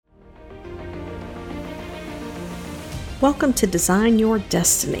Welcome to Design Your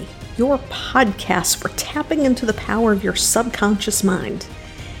Destiny, your podcast for tapping into the power of your subconscious mind.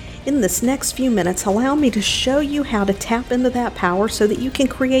 In this next few minutes, allow me to show you how to tap into that power so that you can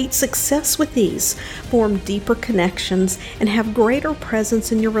create success with ease, form deeper connections, and have greater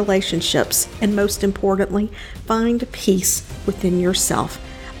presence in your relationships, and most importantly, find peace within yourself.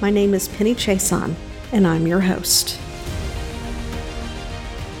 My name is Penny Chason, and I'm your host.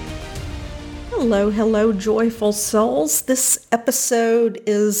 Hello, joyful souls. This episode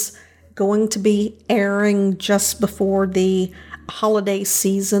is going to be airing just before the holiday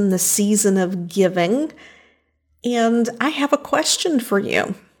season, the season of giving. And I have a question for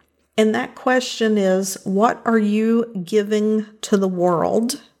you. And that question is, what are you giving to the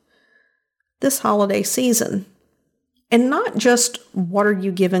world this holiday season? And not just what are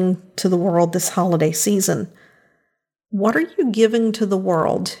you giving to the world this holiday season? What are you giving to the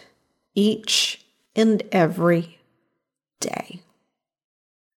world each and every day?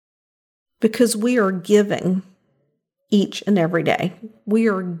 Because we are giving each and every day. We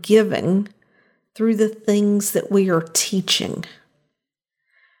are giving through the things that we are teaching.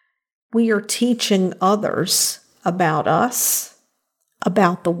 We are teaching others about us,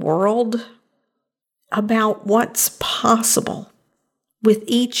 about the world, about what's possible with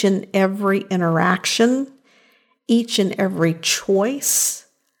each and every interaction, each and every choice,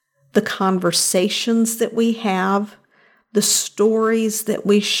 the conversations that we have, the stories that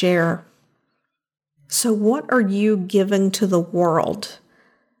we share. So what are you giving to the world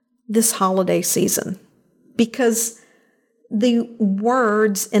this holiday season? Because the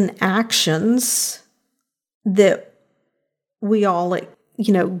words and actions that we all,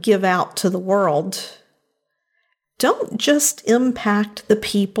 give out to the world don't just impact the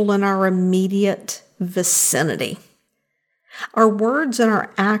people in our immediate vicinity. Our words and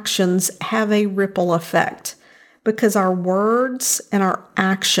our actions have a ripple effect because our words and our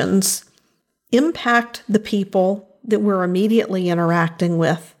actions impact the people that we're immediately interacting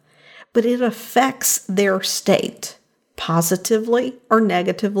with, but it affects their state positively or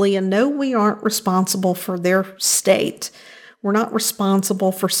negatively. And no, we aren't responsible for their state. We're not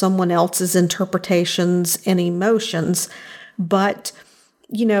responsible for someone else's interpretations and emotions. But,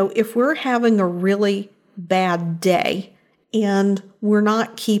 if we're having a really bad day, and we're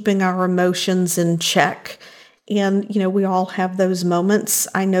not keeping our emotions in check. And, we all have those moments.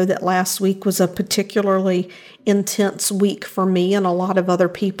 I know that last week was a particularly intense week for me and a lot of other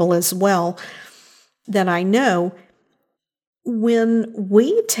people as well that I know. When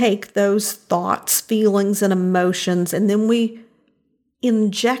we take those thoughts, feelings, and emotions, and then we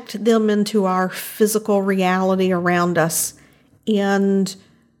inject them into our physical reality around us, and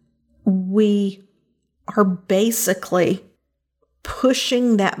we are basically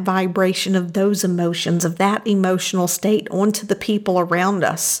pushing that vibration of those emotions, of that emotional state onto the people around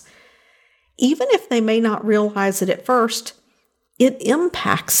us. Even if they may not realize it at first, it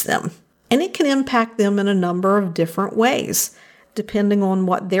impacts them. And it can impact them in a number of different ways. Depending on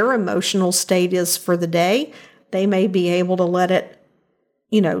what their emotional state is for the day, they may be able to let it,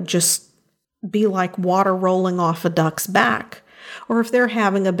 just be like water rolling off a duck's back. Or if they're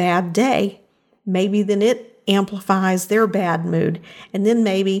having a bad day, maybe then it amplifies their bad mood. And then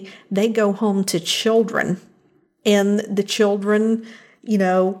maybe they go home to children and the children,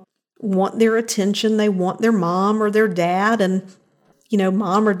 want their attention. They want their mom or their dad. And,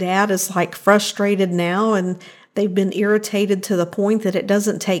 mom or dad is like frustrated now and they've been irritated to the point that it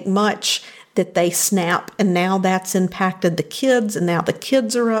doesn't take much that they snap. And now that's impacted the kids. And now the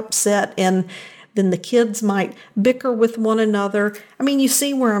kids are upset. And then the kids might bicker with one another. I mean, you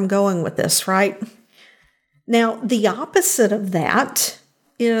see where I'm going with this, right? Now, the opposite of that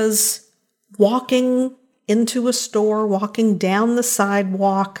is walking into a store, walking down the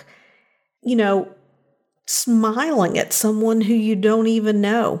sidewalk, smiling at someone who you don't even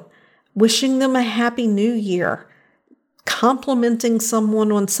know, wishing them a happy new year, complimenting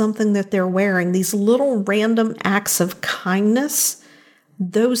someone on something that they're wearing. These little random acts of kindness,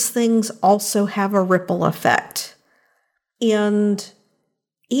 those things also have a ripple effect. And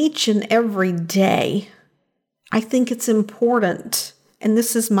each and every day, I think it's important, and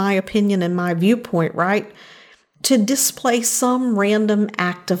this is my opinion and my viewpoint, right, to display some random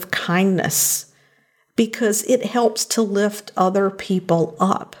act of kindness because it helps to lift other people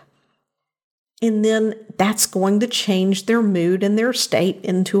up. And then that's going to change their mood and their state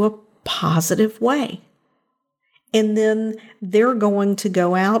into a positive way. And then they're going to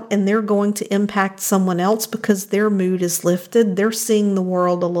go out and they're going to impact someone else because their mood is lifted. They're seeing the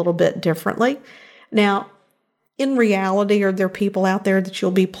world a little bit differently. Now, in reality, are there people out there that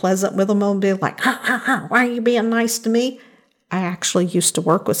you'll be pleasant with them and be like, ha, ha, ha, why are you being nice to me? I actually used to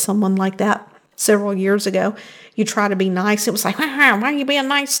work with someone like that several years ago. You try to be nice. It was like, ha, ha, why are you being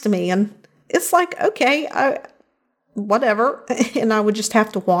nice to me? And it's like, okay, whatever. And I would just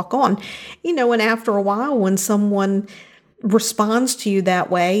have to walk on, and after a while, when someone responds to you that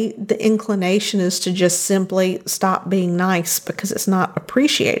way, the inclination is to just simply stop being nice because it's not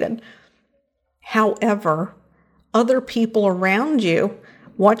appreciated. However, other people around you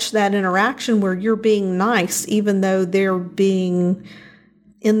watch that interaction where you're being nice, even though they're being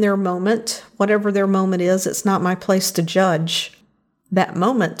in their moment, whatever their moment is. It's not my place to judge that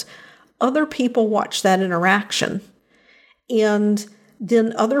moment. Other people watch that interaction. And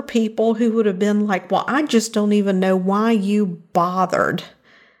then other people who would have been like, well, I just don't even know why you bothered,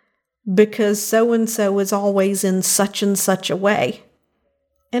 because so-and-so is always in such and such a way.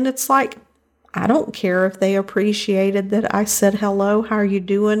 And it's like, I don't care if they appreciated that I said hello, how are you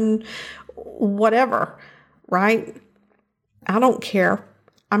doing, whatever, right? I don't care.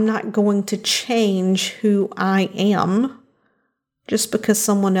 I'm not going to change who I am just because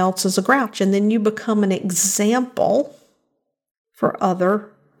someone else is a grouch. And then you become an example for other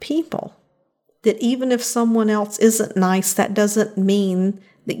people. That even if someone else isn't nice, that doesn't mean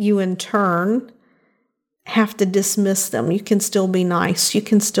that you in turn have to dismiss them. You can still be nice. You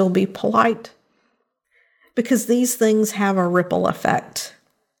can still be polite. Because these things have a ripple effect.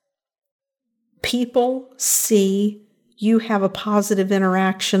 People see you have a positive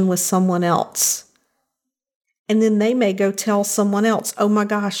interaction with someone else. And then they may go tell someone else, oh my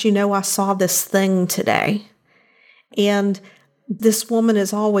gosh, I saw this thing today. And this woman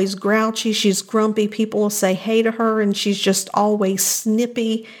is always grouchy. She's grumpy. People will say hey to her, and she's just always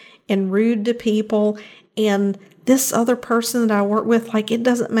snippy and rude to people. And this other person that I work with, it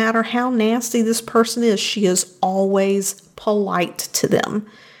doesn't matter how nasty this person is, she is always polite to them.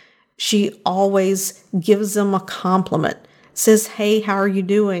 She always gives them a compliment, says, hey, how are you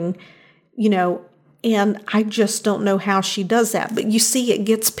doing? And I just don't know how she does that. But you see, it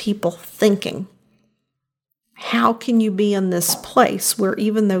gets people thinking. How can you be in this place where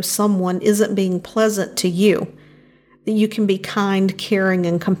even though someone isn't being pleasant to you, that you can be kind, caring,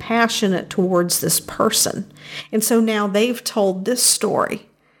 and compassionate towards this person? And so now they've told this story,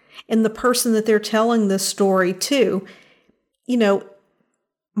 and the person that they're telling this story to,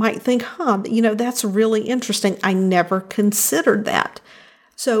 might think, that's really interesting. I never considered that.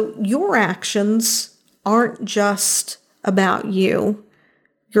 So your actions aren't just about you,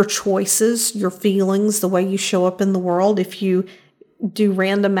 your choices, your feelings, the way you show up in the world. If you do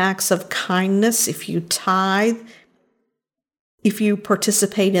random acts of kindness, if you tithe, if you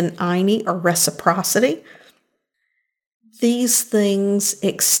participate in INI or reciprocity, these things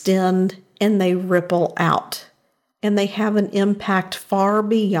extend and they ripple out, and they have an impact far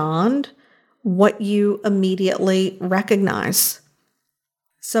beyond what you immediately recognize.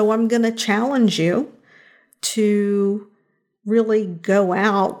 So I'm going to challenge you to really go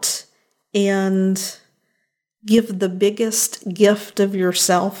out and give the biggest gift of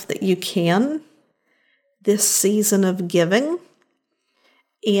yourself that you can this season of giving,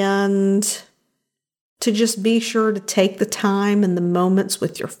 and to just be sure to take the time and the moments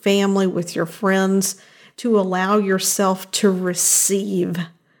with your family, with your friends, to allow yourself to receive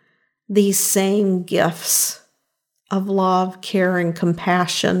these same gifts of love, care, and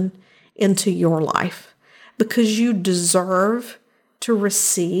compassion into your life, because you deserve to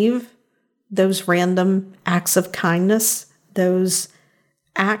receive those random acts of kindness, those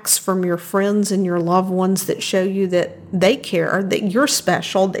acts from your friends and your loved ones that show you that they care, that you're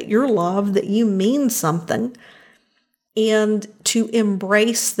special, that you're loved, that you mean something. And to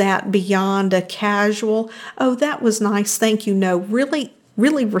embrace that beyond a casual, oh, that was nice, thank you. No, really,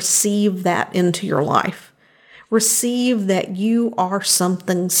 really receive that into your life. Receive that you are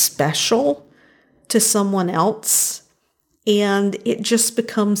something special to someone else. And it just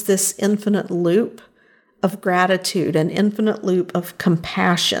becomes this infinite loop of gratitude, an infinite loop of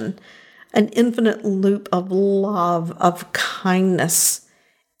compassion, an infinite loop of love, of kindness.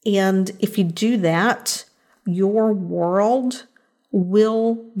 And if you do that, your world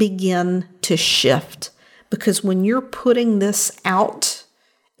will begin to shift. Because when you're putting this out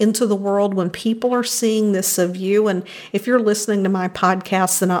into the world, when people are seeing this of you, and if you're listening to my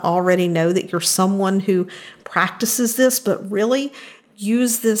podcast, then I already know that you're someone who practices this, but really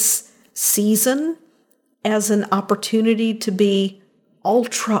use this season as an opportunity to be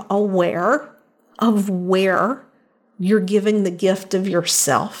ultra aware of where you're giving the gift of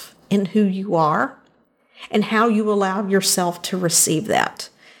yourself and who you are and how you allow yourself to receive that.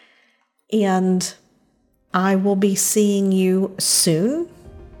 And I will be seeing you soon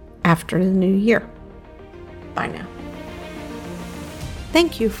after the new year. Bye now.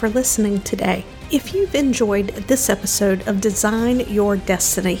 Thank you for listening today. If you've enjoyed this episode of Design Your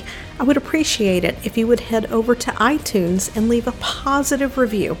Destiny, I would appreciate it if you would head over to iTunes and leave a positive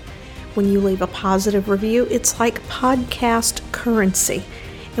review. When you leave a positive review, it's like podcast currency,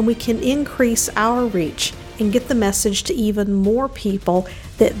 and we can increase our reach and get the message to even more people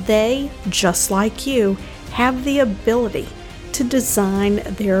that they, just like you, have the ability to design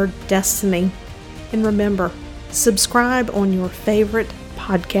their destiny. And remember, subscribe on your favorite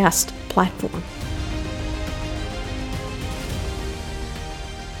podcast platform.